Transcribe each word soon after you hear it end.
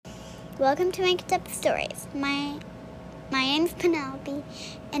Welcome to Mixed Up Stories. My name's Penelope,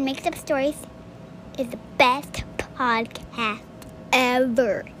 and Mixed Up Stories is the best podcast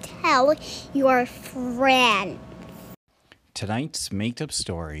ever. Tell your friends. Tonight's Made Up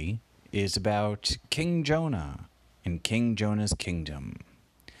Story is about King Jonah and King Jonah's kingdom.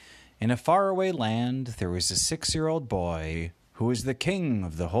 In a faraway land, there was a 6-year-old boy who was the king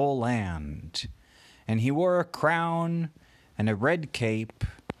of the whole land, and he wore a crown and a red cape,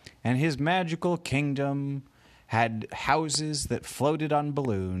 and his magical kingdom had houses that floated on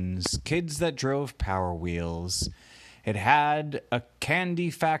balloons, kids that drove Power Wheels. It had a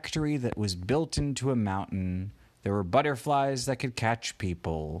candy factory that was built into a mountain. There were butterflies that could catch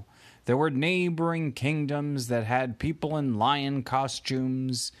people. There were neighboring kingdoms that had people in lion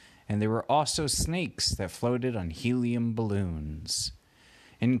costumes, and there were also snakes that floated on helium balloons.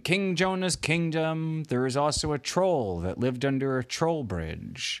 In King Jonah's kingdom, there was also a troll that lived under a troll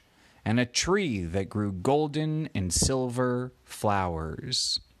bridge, and a tree that grew golden and silver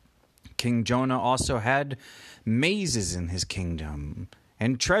flowers. King Jonah also had mazes in his kingdom,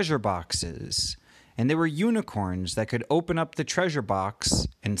 and treasure boxes, and there were unicorns that could open up the treasure box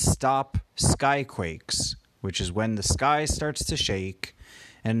and stop skyquakes, which is when the sky starts to shake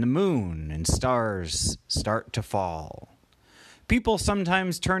and the moon and stars start to fall. People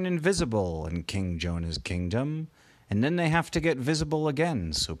sometimes turn invisible in King Jonah's kingdom, and then they have to get visible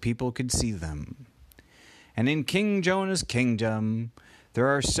again so people could see them. And in King Jonah's kingdom, there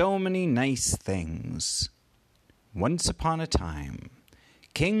are so many nice things. Once upon a time,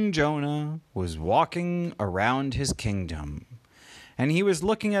 King Jonah was walking around his kingdom, and he was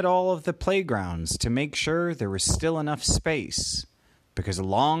looking at all of the playgrounds to make sure there was still enough space, because a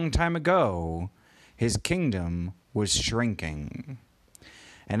long time ago, his kingdom was shrinking.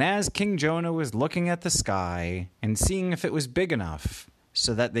 And as King Jonah was looking at the sky and seeing if it was big enough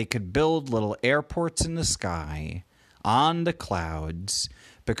so that they could build little airports in the sky on the clouds,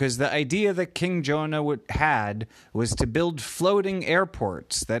 because the idea that King Jonah had was to build floating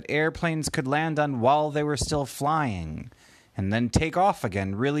airports that airplanes could land on while they were still flying and then take off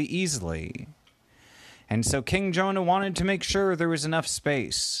again really easily. And so King Jonah wanted to make sure there was enough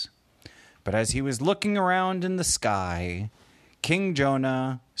space. But as he was looking around in the sky, King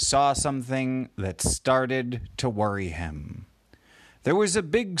Jonah saw something that started to worry him. There was a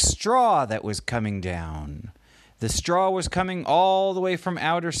big straw that was coming down. The straw was coming all the way from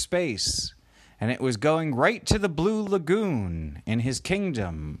outer space, and it was going right to the Blue Lagoon in his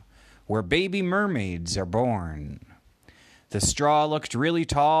kingdom, where baby mermaids are born. The straw looked really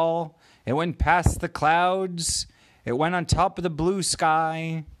tall. It went past the clouds. It went on top of the blue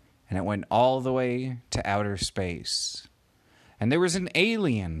sky, and it went all the way to outer space. And there was an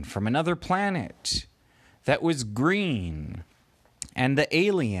alien from another planet that was green. And the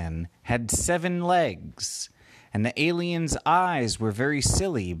alien had 7 legs. And the alien's eyes were very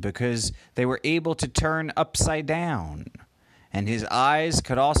silly because they were able to turn upside down. And his eyes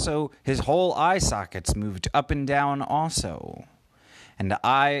could also, his whole eye sockets moved up and down also. And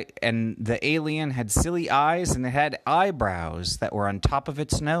the alien had silly eyes, and it had eyebrows that were on top of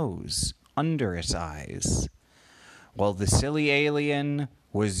its nose, under its eyes. Well, the silly alien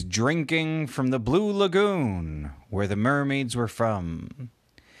was drinking from the Blue Lagoon, where the mermaids were from.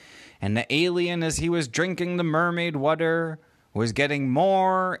 And the alien, as he was drinking the mermaid water, was getting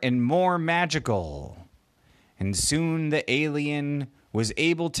more and more magical. And soon the alien was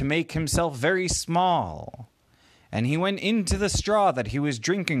able to make himself very small. And he went into the straw that he was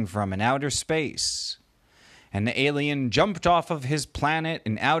drinking from in outer space. And the alien jumped off of his planet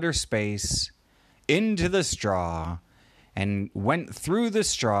in outer space into the straw and went through the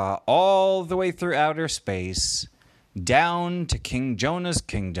straw all the way through outer space down to King Jonah's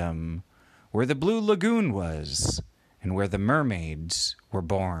kingdom, where the Blue Lagoon was and where the mermaids were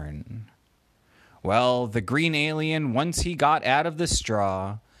born. Well, the green alien, once he got out of the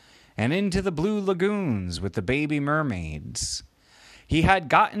straw and into the blue lagoons with the baby mermaids, he had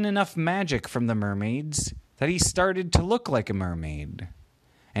gotten enough magic from the mermaids that he started to look like a mermaid.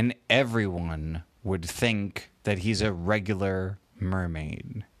 And everyone would think that he's a regular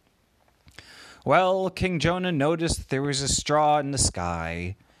mermaid. Well, King Jonah noticed that there was a straw in the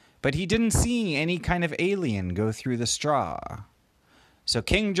sky, but he didn't see any kind of alien go through the straw. So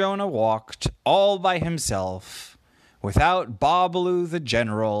King Jonah walked all by himself, without Babaloo the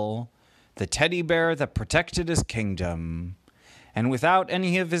general, the teddy bear that protected his kingdom, and without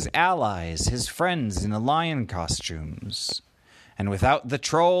any of his allies, his friends in the lion costumes, and without the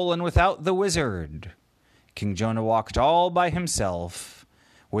troll and without the wizard. King Jonah walked all by himself,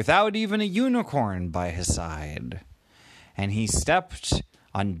 without even a unicorn by his side, and he stepped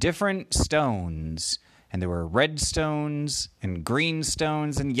on different stones. And there were red stones and green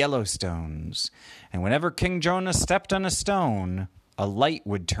stones and yellow stones. And whenever King Jonah stepped on a stone, a light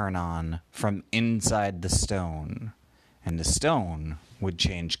would turn on from inside the stone. And the stone would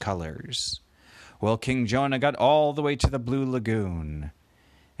change colors. Well, King Jonah got all the way to the Blue Lagoon.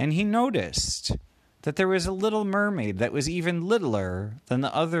 And he noticed that there was a little mermaid that was even littler than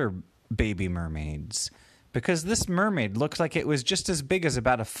the other baby mermaids. Because this mermaid looked like it was just as big as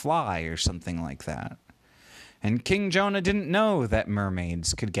about a fly or something like that. And King Jonah didn't know that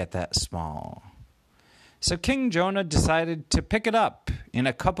mermaids could get that small. So King Jonah decided to pick it up in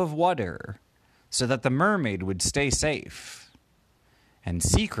a cup of water so that the mermaid would stay safe. And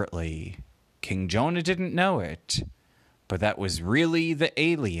secretly, King Jonah didn't know it, but that was really the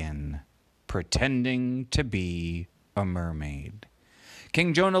alien pretending to be a mermaid.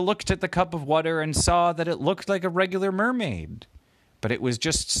 King Jonah looked at the cup of water and saw that it looked like a regular mermaid, but it was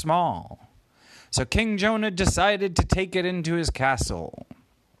just small. So King Jonah decided to take it into his castle.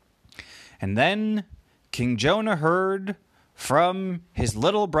 And then King Jonah heard from his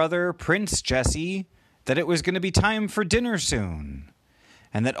little brother, Prince Jesse, that it was going to be time for dinner soon,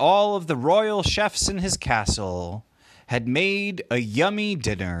 and that all of the royal chefs in his castle had made a yummy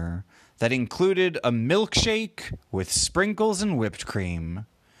dinner that included a milkshake with sprinkles and whipped cream,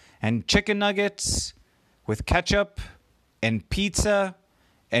 and chicken nuggets with ketchup, and pizza,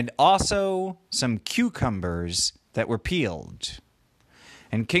 and also some cucumbers that were peeled.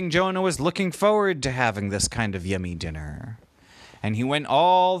 And King Jonah was looking forward to having this kind of yummy dinner. And he went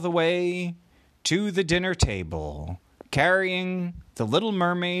all the way to the dinner table, carrying the little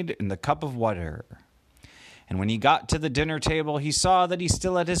mermaid and the cup of water. And when he got to the dinner table, he saw that he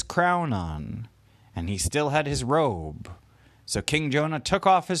still had his crown on, and he still had his robe. So King Jonah took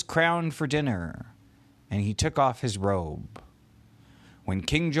off his crown for dinner, and he took off his robe. When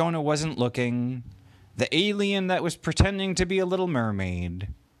King Jonah wasn't looking, the alien that was pretending to be a little mermaid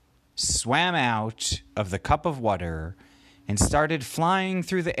swam out of the cup of water and started flying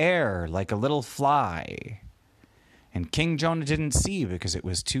through the air like a little fly. And King Jonah didn't see because it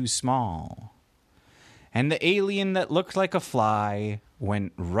was too small. And the alien that looked like a fly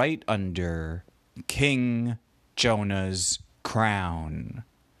went right under King Jonah's crown.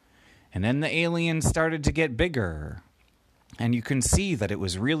 And then the alien started to get bigger. And you can see that it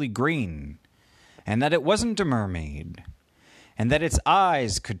was really green. And that it wasn't a mermaid. And that its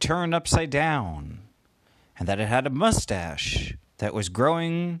eyes could turn upside down. And that it had a mustache that was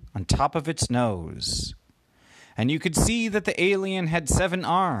growing on top of its nose. And you could see that the alien had 7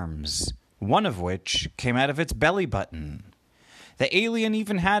 arms, one of which came out of its belly button. The alien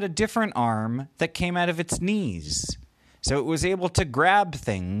even had a different arm that came out of its knees, so it was able to grab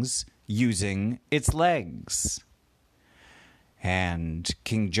things using its legs. And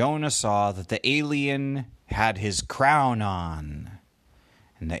King Jonah saw that the alien had his crown on.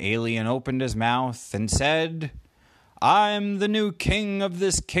 And the alien opened his mouth and said, "I'm the new king of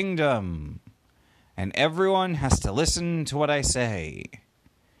this kingdom, and everyone has to listen to what I say."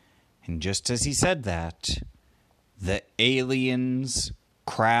 And just as he said that, the alien's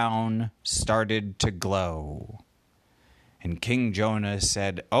crown started to glow. And King Jonah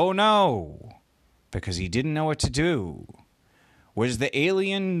said, "Oh no," because he didn't know what to do. Was the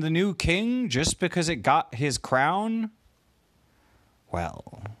alien the new king just because it got his crown?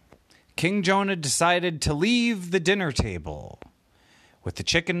 Well, King Jonah decided to leave the dinner table with the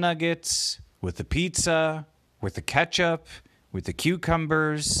chicken nuggets, with the pizza, with the ketchup, with the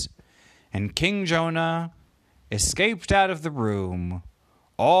cucumbers, and King Jonah escaped out of the room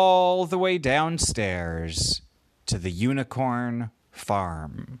all the way downstairs to the unicorn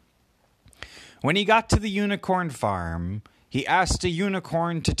farm. When he got to the unicorn farm, he asked a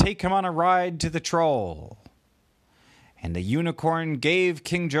unicorn to take him on a ride to the troll. And the unicorn gave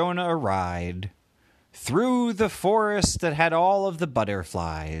King Jonah a ride through the forest that had all of the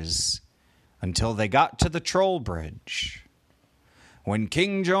butterflies until they got to the troll bridge. When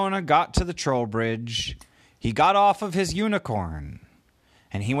King Jonah got to the troll bridge, he got off of his unicorn,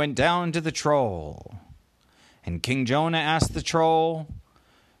 and he went down to the troll. And King Jonah asked the troll,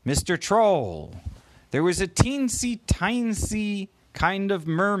 "Mr. Troll, there was a teensy-tiny kind of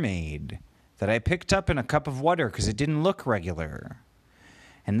mermaid that I picked up in a cup of water because it didn't look regular.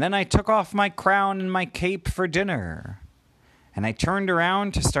 And then I took off my crown and my cape for dinner. And I turned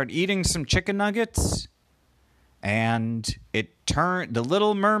around to start eating some chicken nuggets. And the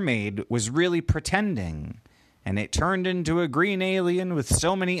little mermaid was really pretending. And it turned into a green alien with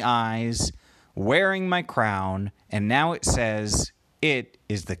so many eyes, wearing my crown. And now it says, it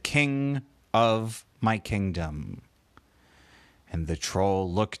is the king of my kingdom." And the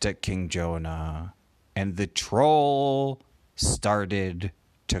troll looked at King Jonah, and the troll started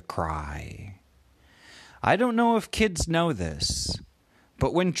to cry. I don't know if kids know this,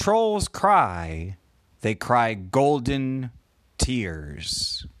 but when trolls cry, they cry golden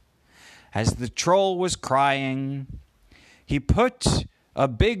tears. As the troll was crying, he put a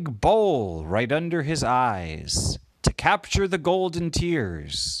big bowl right under his eyes to capture the golden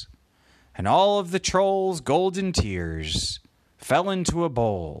tears, and all of the troll's golden tears fell into a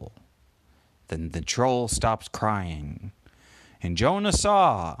bowl. Then the troll stopped crying, and Jonah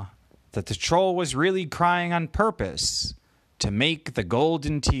saw that the troll was really crying on purpose to make the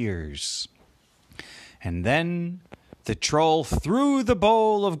golden tears. And then the troll threw the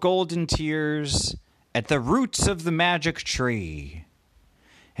bowl of golden tears at the roots of the magic tree.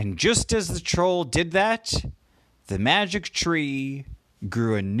 And just as the troll did that, the magic tree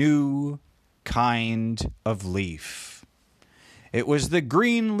grew a new kind of leaf. It was the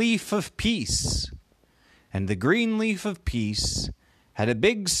green leaf of peace, and the green leaf of peace had a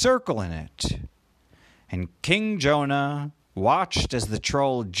big circle in it. And King Jonah watched as the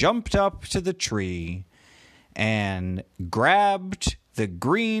troll jumped up to the tree and grabbed the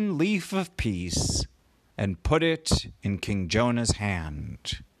green leaf of peace and put it in King Jonah's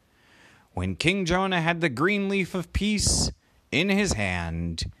hand. When King Jonah had the green leaf of peace in his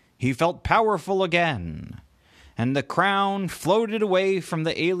hand, he felt powerful again, and the crown floated away from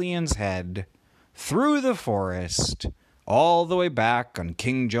the alien's head, through the forest, all the way back on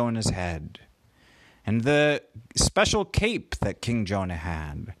King Jonah's head. And the special cape that King Jonah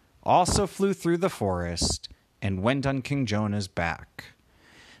had also flew through the forest and went on King Jonah's back.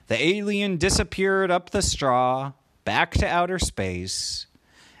 The alien disappeared up the straw, back to outer space,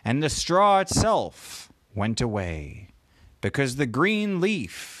 and the straw itself went away, because the green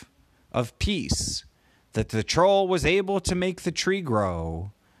leaf of peace that the troll was able to make the tree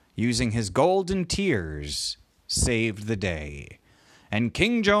grow using his golden tears saved the day. And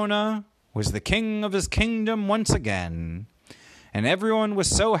King Jonah was the king of his kingdom once again, and everyone was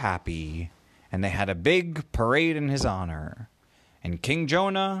so happy, and they had a big parade in his honor. And King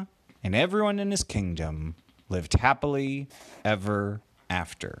Jonah and everyone in his kingdom lived happily ever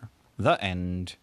after. The end.